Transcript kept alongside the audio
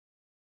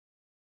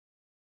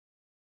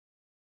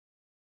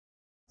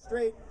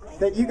Straight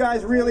that you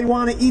guys really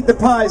want to eat the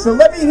pie. So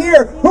let me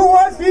hear who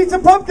wants to eat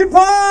some pumpkin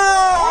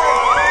pie.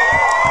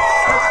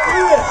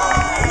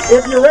 Let's do it.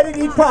 If you're ready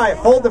to eat pie,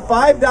 hold the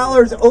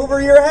 $5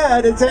 over your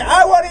head and say,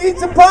 I want to eat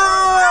some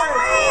pie.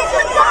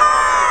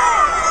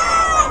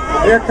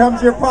 Here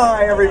comes your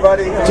pie,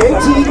 everybody.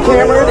 JT,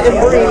 Cameron, and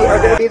Bree are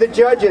going to be the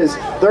judges.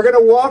 They're going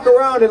to walk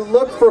around and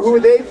look for who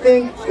they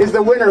think is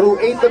the winner, who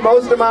ate the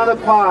most amount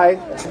of pie.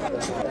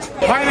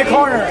 Pie in the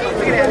corner.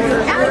 Right here.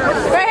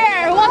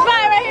 Who wants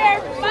pie right here?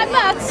 $5.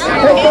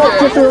 Hey folks,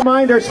 just a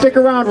reminder, stick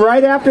around.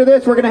 Right after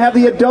this, we're going to have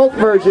the adult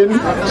version.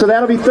 So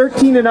that'll be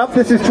 13 and up.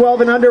 This is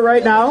 12 and under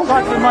right now.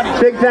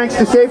 Big thanks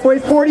to Safeway.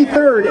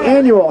 43rd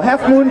Annual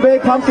Half Moon Bay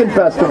Pumpkin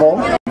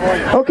Festival.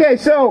 Okay,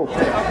 so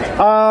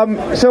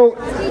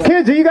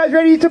kids, are you guys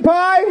ready to eat some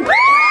pie?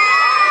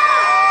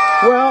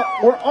 Well,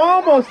 we're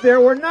almost there.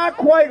 We're not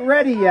quite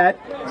ready yet.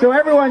 So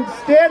everyone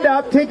stand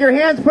up, take your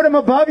hands, put them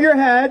above your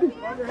head,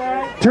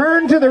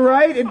 turn to the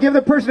right, and give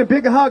the person a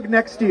big hug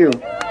next to you.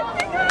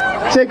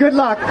 Say good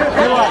luck.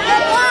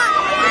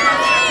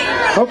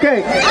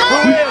 Okay.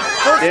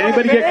 Did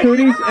anybody get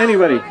cooties?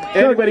 Anybody?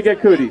 Anybody get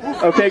cooties?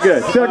 Okay,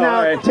 good. So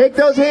now take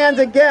those hands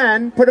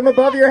again, put them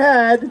above your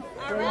head,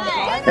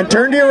 and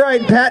turn to your right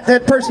and pat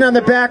that person on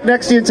the back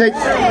next to you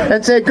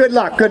and say good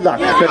luck, good luck,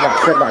 good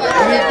luck, good luck.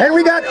 And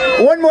we got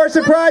one more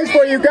surprise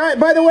for you guys.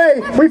 By the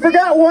way, we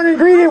forgot one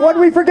ingredient. What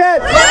did we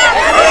forget?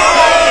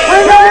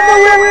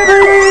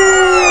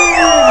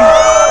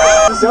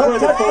 Don't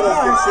touch the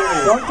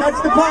pies. Don't touch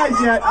the pies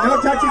yet. No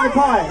touching the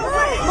pie.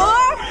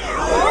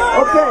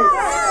 Okay,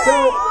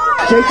 so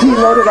JT,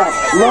 load it up.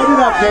 Load it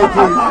up, JT.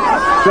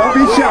 Don't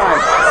be shy.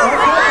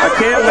 I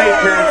can't wait,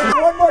 parents.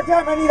 One more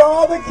time, I need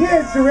all the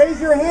kids to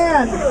raise your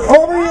hand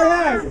over your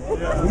head.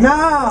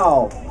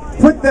 Now,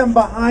 put them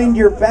behind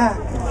your back.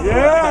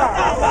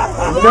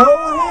 Yeah! No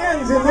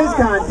hands in this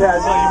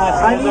contest.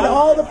 I need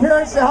all the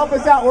parents to help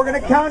us out. We're going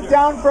to count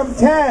down from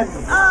 10.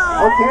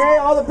 Okay,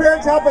 all the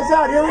parents help us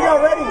out. Here we go,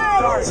 ready?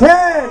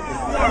 10,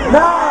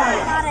 9,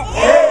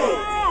 8,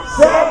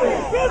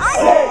 7,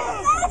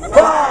 6,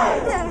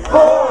 5,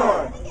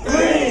 4, 3,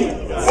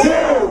 2,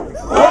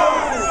 1,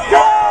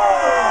 go!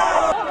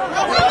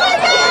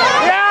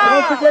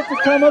 Don't forget to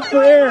come up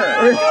for air.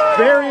 It's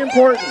very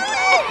important.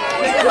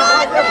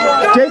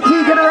 JT,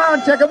 get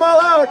around. Check them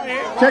all out.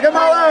 Check them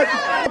all out.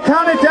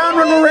 Count it down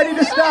when we're ready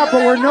to stop,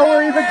 but we're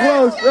nowhere even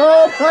close.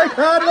 Oh my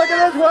God, look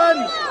at this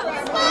one.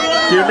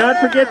 Do not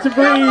forget to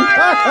breathe.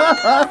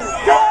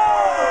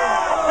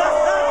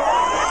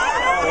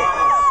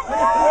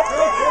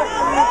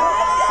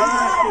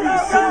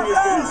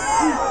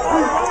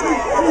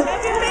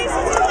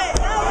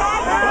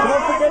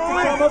 Don't forget to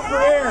come up for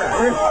air.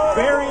 It's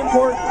very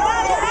important.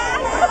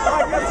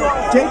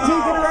 JT,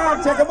 get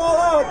around. Check them all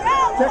out.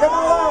 Check them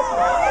all out.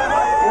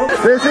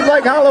 This is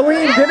like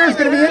Halloween. Dinner's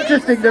going to be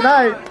interesting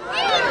tonight.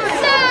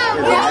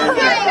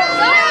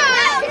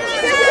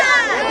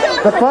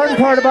 The fun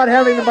part about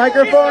having the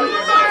microphone,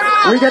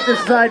 we get to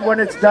decide when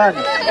it's done.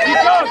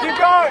 Keep going, keep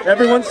going.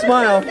 Everyone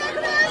smile.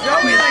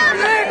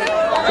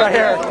 Right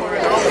here.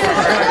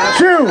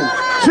 Chew,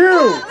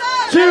 chew,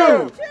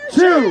 chew,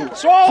 chew,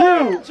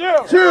 Swallow. chew,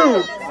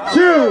 chew,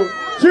 chew,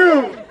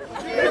 chew.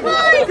 Keep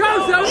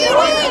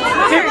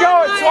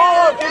going,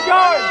 swallow, keep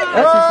going. I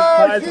see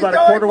supplies about a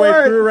quarter way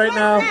through right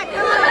now.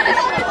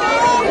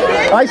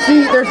 I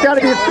see there's got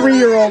to be a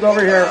 3-year-old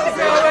over here.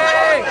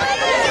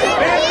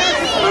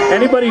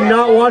 Anybody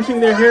not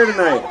washing their hair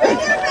tonight?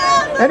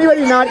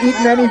 Anybody not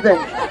eating anything?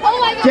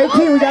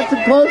 JT, we got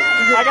some close.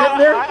 I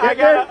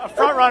got a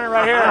front runner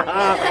right here.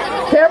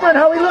 Cameron,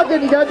 how we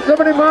looking? You got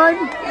someone in mind?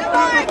 Look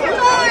at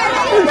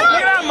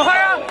that,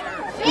 Maya.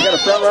 You got a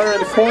front runner in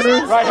the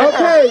corner? Right here.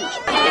 Okay.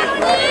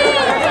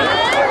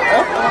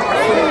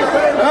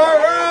 All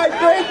right,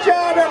 great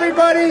job,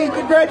 everybody.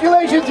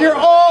 Congratulations, you're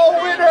all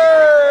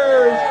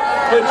winners.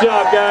 Good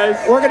job, guys.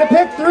 We're going to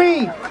pick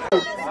 3,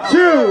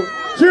 2,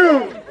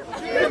 2.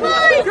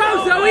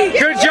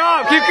 Good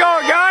job. Keep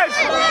going, guys.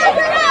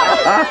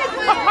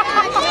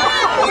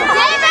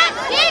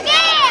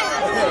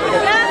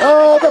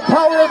 Oh, the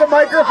power of the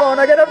microphone.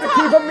 I got to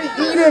keep them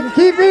eating.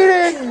 Keep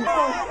eating.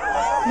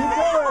 Keep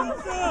going.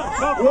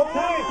 We'll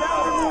count it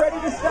down when we're ready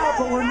to stop,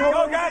 but we're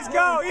Go, guys,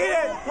 go. Eat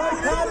it.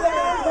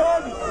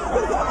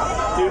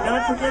 Do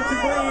not forget to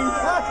breathe.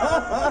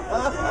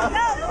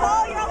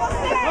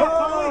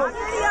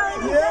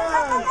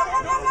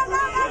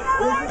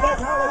 This is like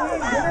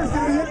Halloween. Dinner's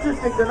going to be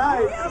interesting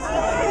tonight.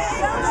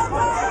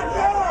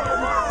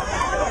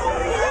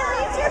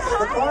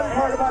 The fun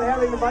part about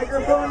having the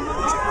microphone,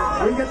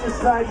 we get to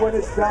decide when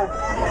it's done.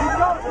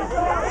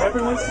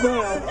 Everyone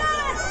smile.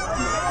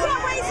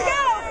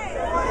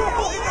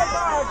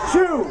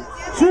 Chew,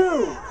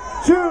 chew,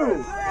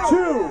 chew,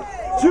 chew,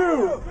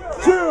 chew,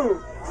 chew,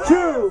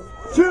 chew,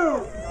 chew.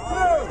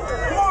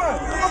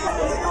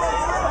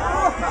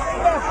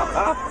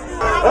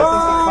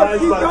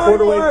 Supplies about a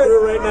quarter way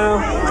through right now.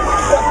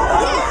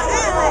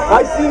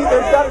 I see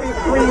there's got to be a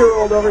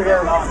 3-year-old over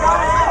here.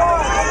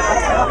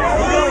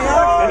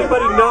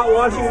 Anybody not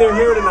washing their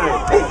hair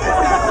tonight?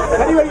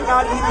 Anybody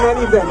not eating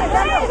anything?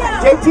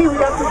 JT, we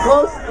got some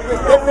close.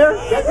 Get there.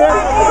 Get there.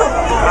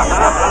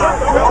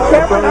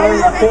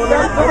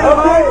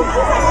 Okay.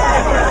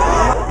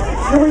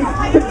 Should we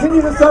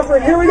continue the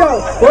suffering? Here we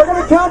go. We're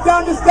going to count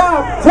down to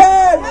stop.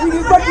 10. We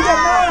just like to get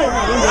 9,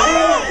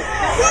 8,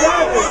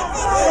 7,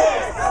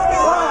 6,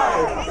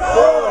 5,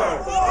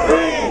 4,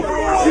 3,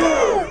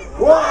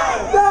 2, 1.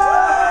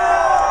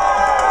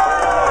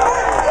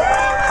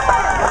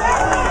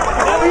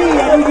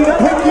 You need to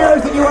pick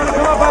yours and you want to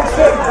come up on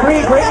stage.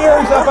 Bring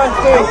yours up on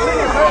stage.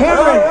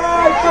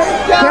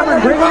 Cameron,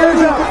 bring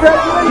yours up.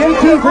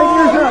 JT, bring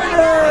yours up.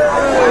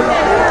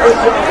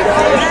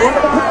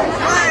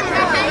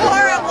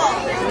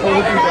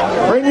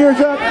 Bring yours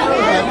up.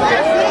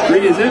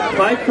 Is it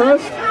pie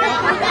crust?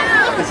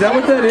 Is that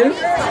what that is?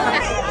 If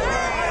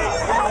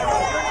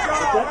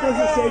that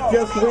doesn't say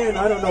just win,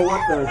 I don't know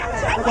what does.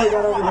 How about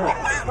that over here?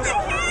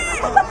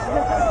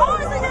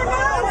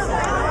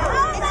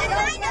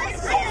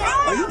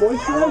 Are you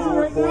moisturizing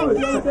right now?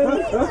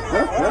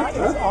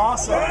 That's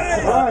awesome. All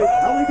right,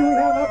 how many do we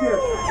have up here?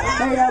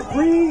 Hey,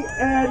 Bree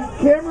and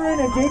Cameron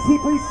and JT,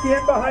 please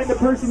stand behind the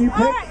person you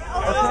picked.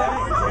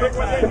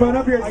 Come on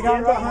up here,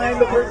 stand behind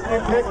the person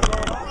you picked.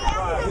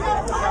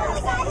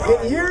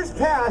 In years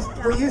past,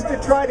 we used to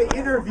try to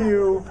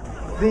interview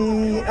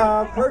the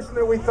person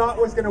that we thought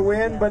was going to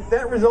win, but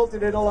that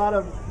resulted in a lot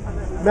of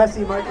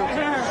messy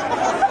microphones.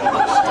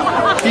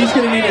 He's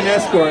going to need an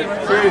escort,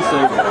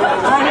 seriously. If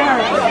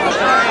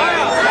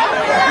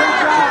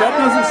that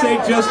doesn't say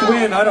just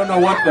win, I don't know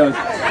what does.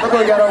 Look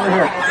what we got over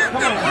here.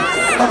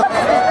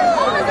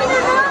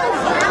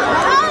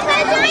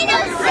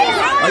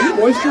 Are you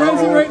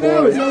moisturizing right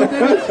now? Is that what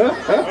that is?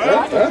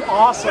 That's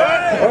awesome.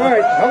 All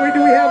right, how many do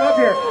we have up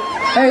here?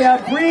 Hey,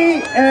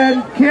 Bree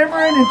and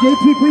Cameron and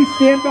JT, please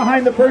stand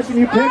behind the person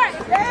you picked.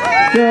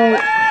 So,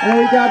 and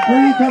we got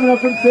Bree coming up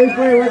from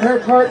Safeway with her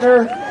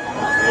partner.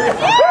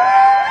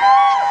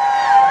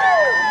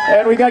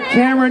 And we got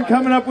Cameron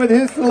coming up with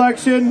his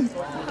selection.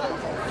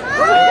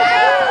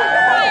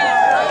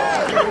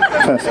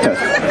 Test.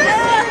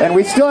 And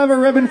we still have a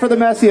ribbon for the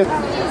messiest.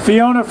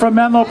 Fiona from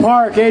Menlo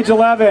Park, age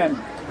 11.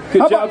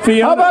 Good job,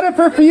 Fiona. How about it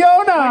for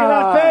Fiona? Look at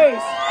that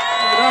face.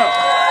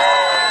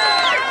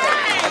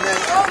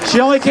 She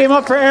only came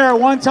up for air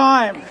one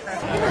time.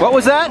 What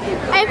was that?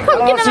 I don't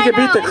know if she could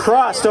beat the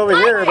crust over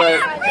here,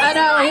 but... I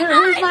know.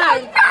 Here's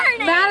mine.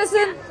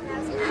 Madison.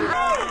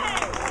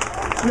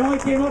 She only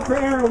came up for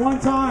air one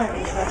time.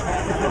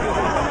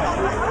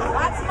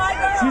 That's my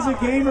girl. She's a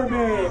gamer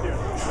babe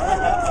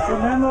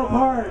from Menlo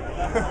Park. I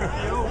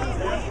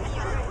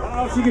don't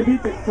know if she could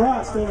beat the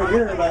crust over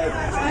here, but...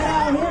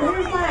 I know.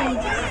 Here's mine.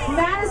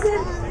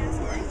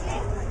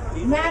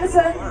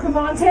 Madison from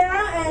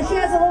Montana, and she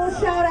has a little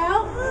shout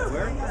out.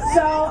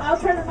 So I'll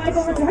turn the mic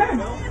over to her.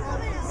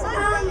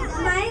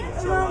 Mike,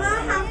 Mama,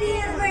 happy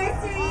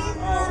anniversary.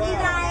 Love you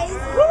guys.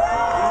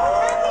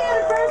 Happy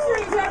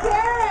anniversary to our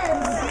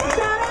parents.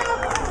 Shout out.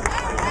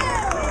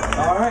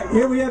 All right,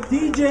 here we have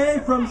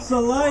DJ from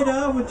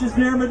Salida, which is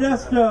near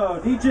Modesto.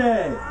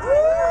 DJ.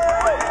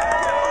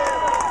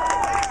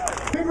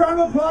 Big round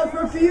of applause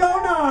for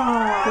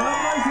Fiona.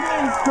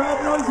 Crowd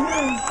noise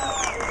wins.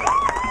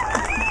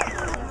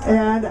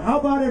 And how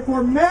about it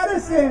for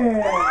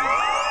Madison?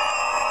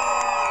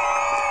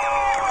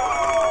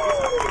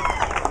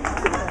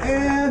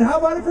 And how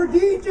about it for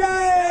DJ?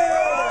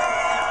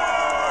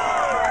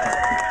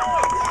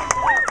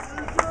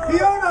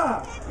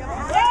 Fiona!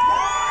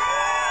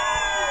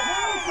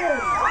 Madison!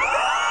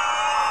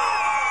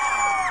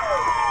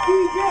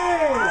 DJ!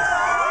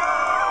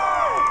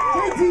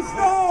 JT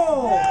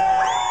Stoll!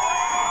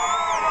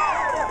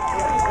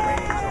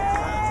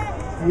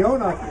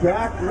 Fiona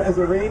back as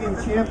a reigning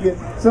champion.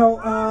 So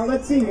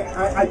let's see.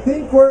 I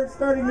think we're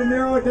starting to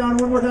narrow it down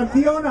one more time.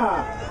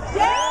 Fiona!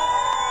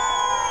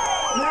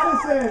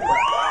 Madison!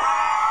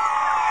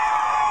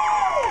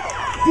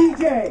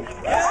 DJ!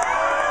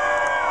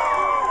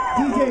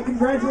 DJ,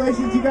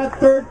 congratulations, you got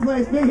 3rd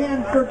place. Big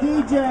hand for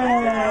DJ!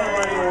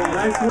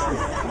 Nice work.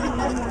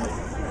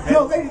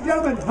 So, ladies and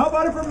gentlemen, how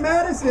about it for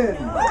Madison?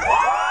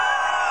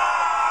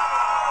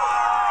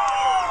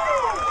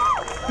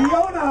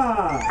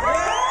 Fiona!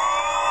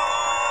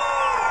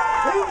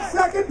 In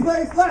 2nd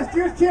place, last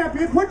year's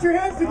champion. Put your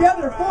hands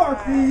together for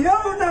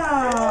Fiona!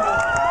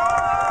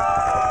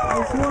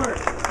 Nice work.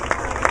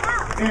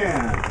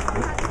 And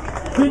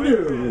the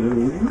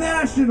new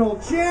national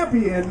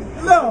champion,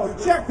 no,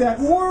 check that,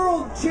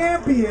 world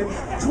champion,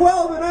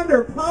 12 and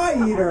under pie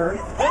eater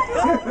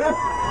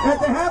at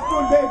the Half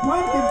Moon Bay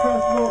Pumpkin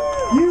Festival.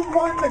 You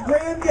won the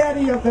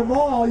granddaddy of them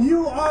all.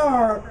 You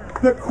are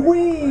the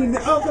queen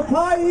of the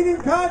pie eating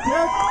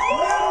contest,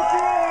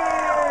 Madison!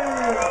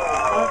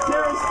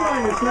 Terrace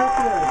Finest right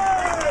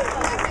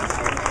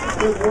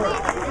there. Good work.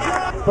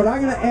 But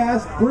I'm going to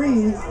ask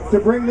Bree to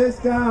bring this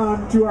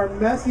down to our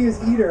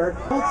messiest eater.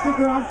 Don't stick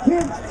around.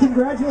 Kids,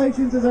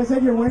 congratulations, as I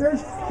said, you're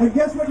winners. And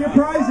guess what your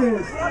prize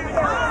is?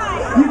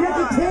 You get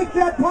to take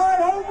that pie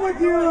home with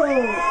you!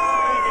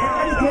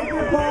 Take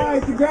your pie.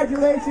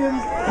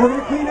 Congratulations. We're going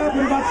to clean up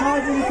in about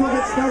 5 minutes. We'll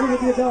get started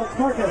with the adults.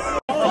 Marcus.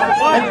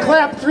 And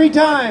clap 3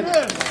 times.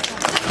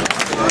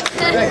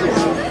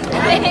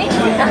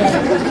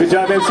 Good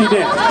job, MC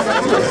Dan.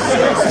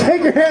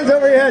 Take your hands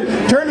over your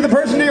head. Turn to the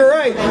person to your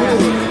right.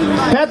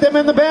 Pat them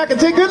in the back and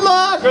say, good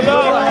luck. Good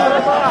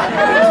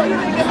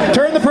luck.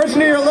 Turn the person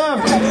to your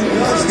left.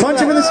 Punch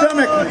him in the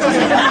stomach.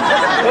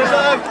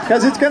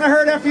 Because it's going to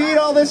hurt after you eat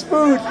all this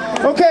food.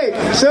 Okay,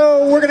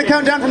 so we're going to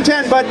count down from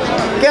 10, but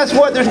guess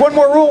what? There's one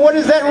more rule. What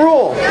is that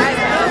rule?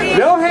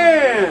 No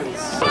hands.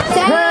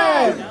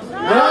 10,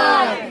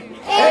 9,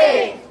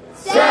 8,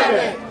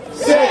 7,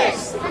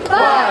 6,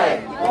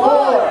 5,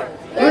 4,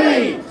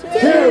 3,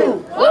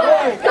 2,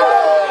 1, go!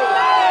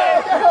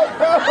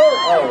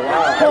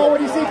 Cole, what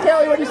do you see?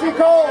 Kelly, what do you see?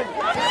 Cole? I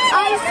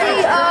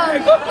see,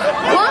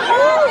 what?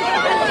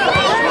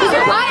 The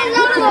pie is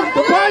out of the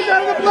The pie's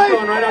out of the plate!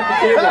 Going right off the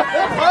table. The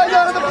pie's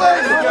out of the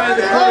plate!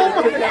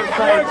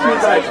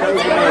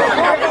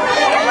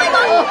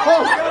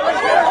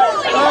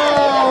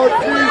 Oh,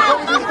 geez, what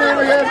was his name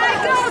again?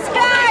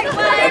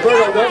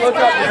 Alberto, don't look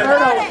up,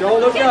 man.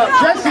 Don't look up.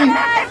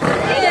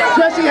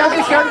 Jesse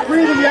hasn't started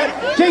breathing yet.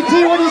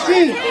 JT, what do you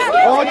see?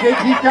 Oh,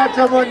 JT got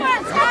someone.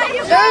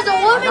 There's a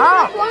woman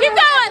keep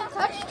going!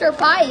 Touched her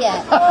pie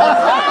yet.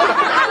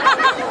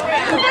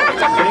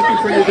 Thank you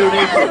for your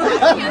donation.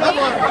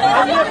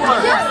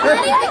 Just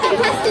letting the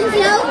contestants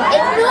know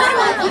it's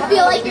normal if you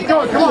feel like you're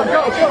going to Come on,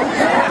 go.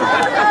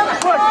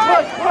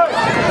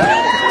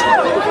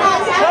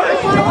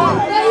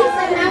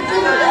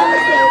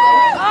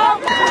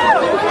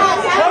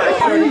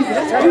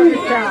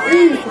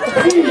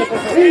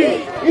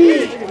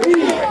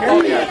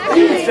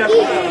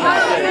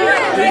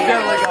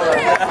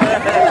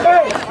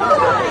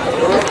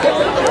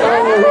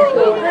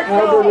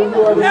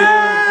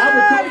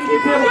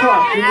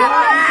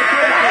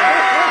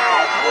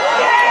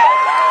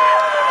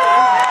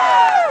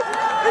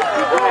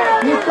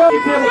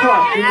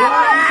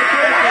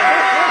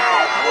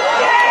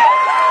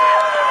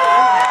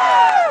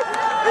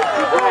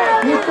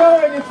 Keep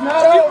going, it's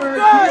not over.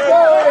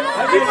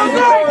 Keep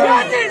going.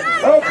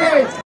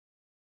 Okay.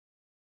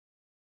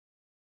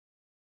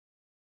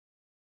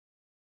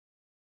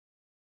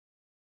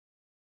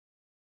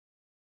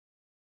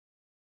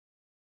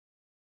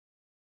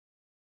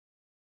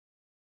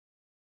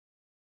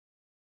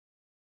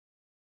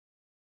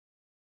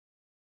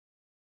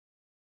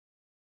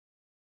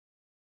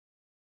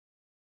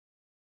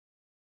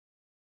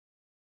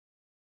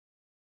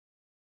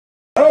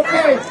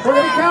 Okay, we're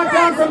going to count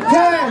down from 10, 9, 8,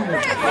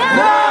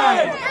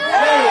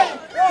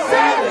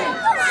 7,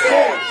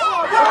 6,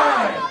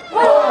 5,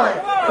 4,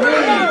 3,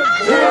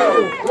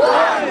 2,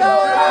 1, go!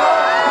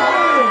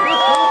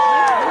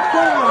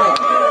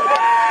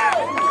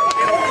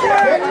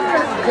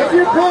 Get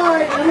your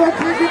pie, and we'll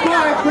take your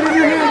pie, put it in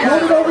your hand,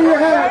 hold it over your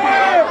head.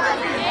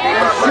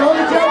 Show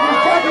the judges,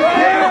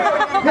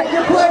 pick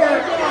your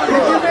player,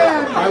 pick your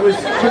man. I was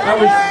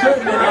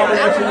certain that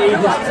Albert should need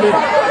his tip.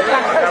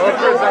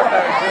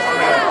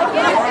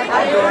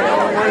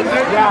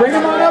 Bring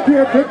him on up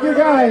here, pick your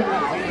guy.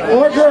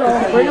 Or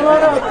girl, bring him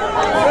on up.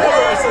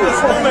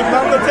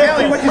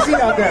 Kelly, what do you see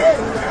out there?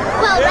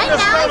 Well, right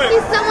now I see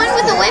someone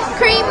with a whipped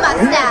cream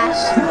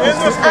mustache.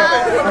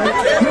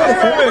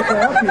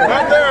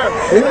 Right there.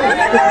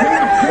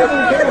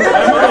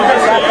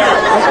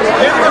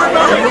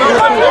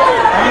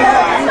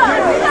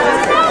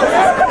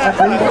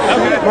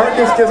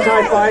 Marcus just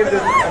high-fived,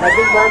 and I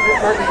think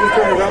Marcus was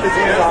trying to rub his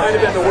hands off. Might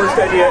have been the worst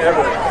idea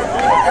ever.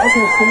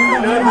 Okay,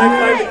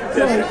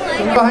 stand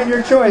behind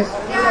your choice.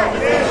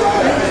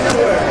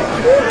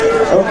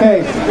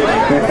 Okay.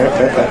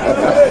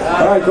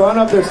 All right, go on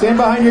up there. Stand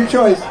behind your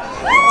choice.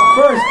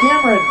 First,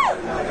 Cameron,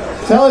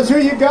 tell us who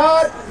you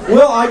got.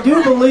 Well, I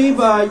do believe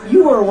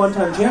you were a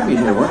one-time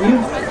champion here, weren't you?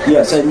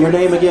 Yes, and your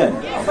name again?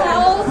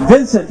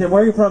 Vincent, and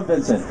where are you from,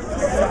 Vincent?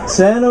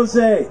 San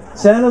Jose.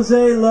 San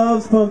Jose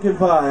loves pumpkin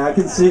pie. I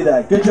can see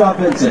that. Good job,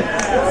 Vincent.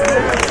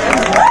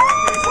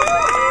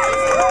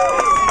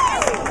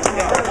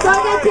 So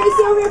I got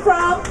Casey over here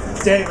from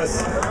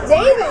Davis.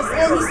 Davis,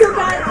 and he still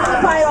got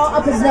pumpkin pie all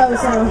up his nose,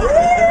 so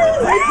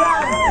great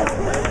job.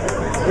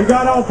 We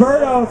got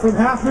Alberto from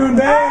Half Moon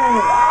Bay.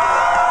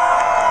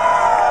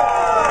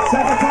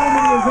 Second time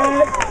in the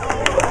event.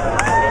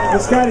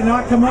 This guy did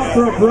not come up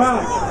for a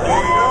breath.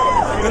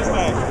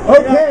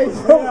 Okay,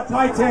 so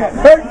Pie 10.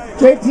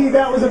 JT,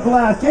 that was a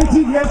blast. JT,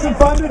 you had some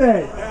fun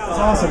today. That's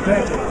awesome,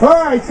 thank you.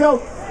 All right, so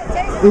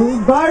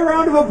by a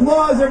round of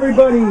applause,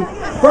 everybody.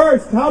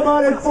 First, how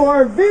about it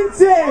for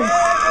Vincent?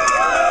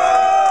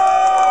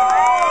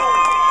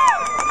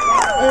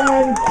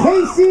 And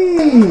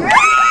Casey.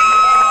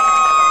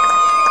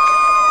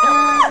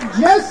 And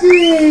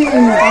Jesse.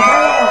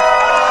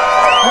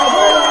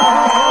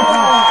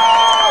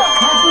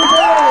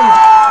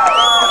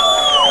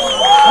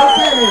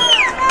 Okay.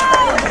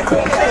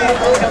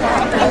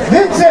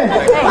 Vincent.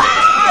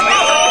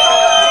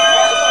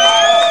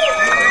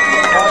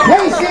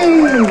 Casey.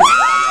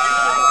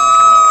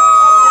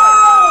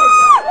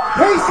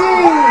 Casey.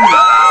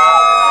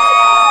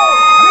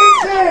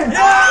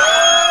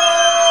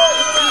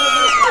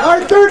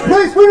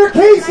 place winner,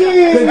 Casey!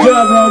 Good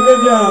job, bro.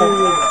 Good job.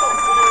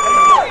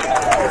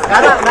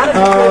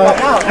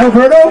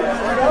 Alberto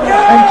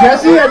and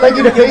Jesse, I'd like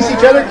you to face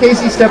each other.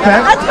 Casey, step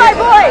back. That's my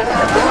boy.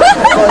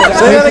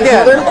 Say that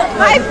again.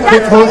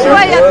 That's my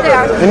boy up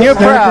there. And you're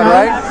proud,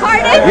 right?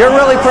 Pardon? You're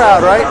really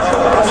proud, right?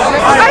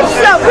 I'm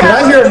so Did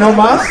proud. I hear no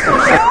mas?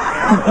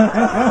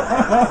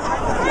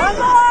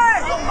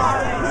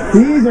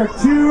 These are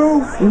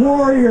two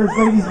warriors,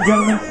 ladies and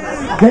gentlemen.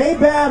 They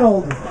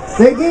battled.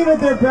 They gave it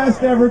their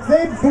best efforts.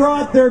 They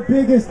brought their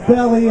biggest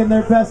belly and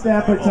their best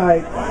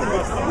appetite.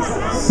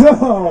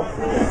 So,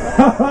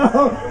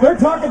 they're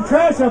talking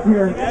trash up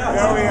here.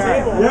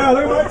 Yeah,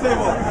 look at my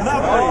table.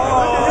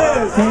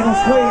 Table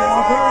sweet,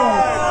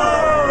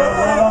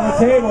 Right on the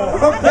table.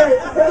 okay.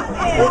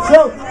 So,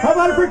 how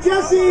about it for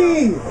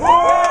Jesse?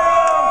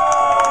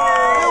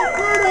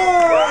 Alberto!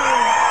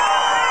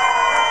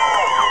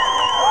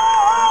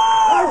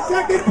 Our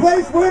second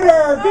place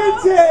winner,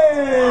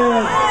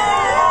 Vincent!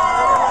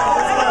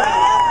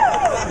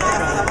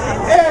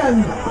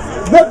 And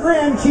the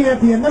grand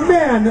champion, the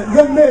man,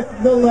 the myth,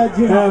 the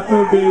legend, Half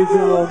Moon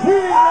Basil.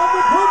 king of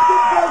the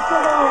Pumpkin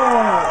Festival,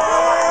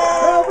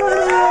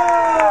 Alberto!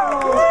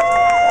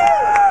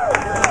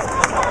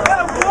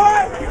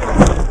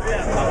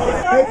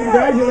 Hey,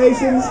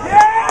 congratulations.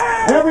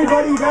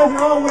 Everybody, you guys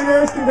are all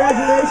winners.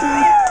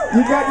 Congratulations.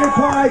 You got your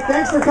pie.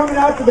 Thanks for coming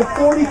out to the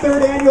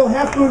 43rd annual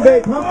Half Moon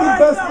Bay Pumpkin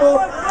Festival,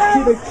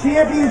 to the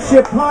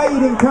championship pie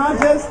eating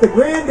contest, the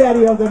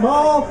granddaddy of them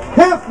all,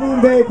 Half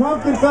Moon Bay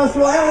Pumpkin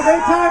Festival. Have a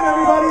great time,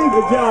 everybody.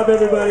 Good job,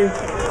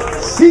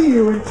 everybody. See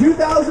you in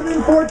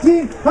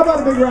 2014. How about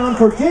a big round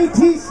for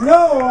JT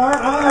Snow, our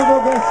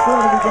honorable guest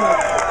celebrity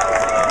guest.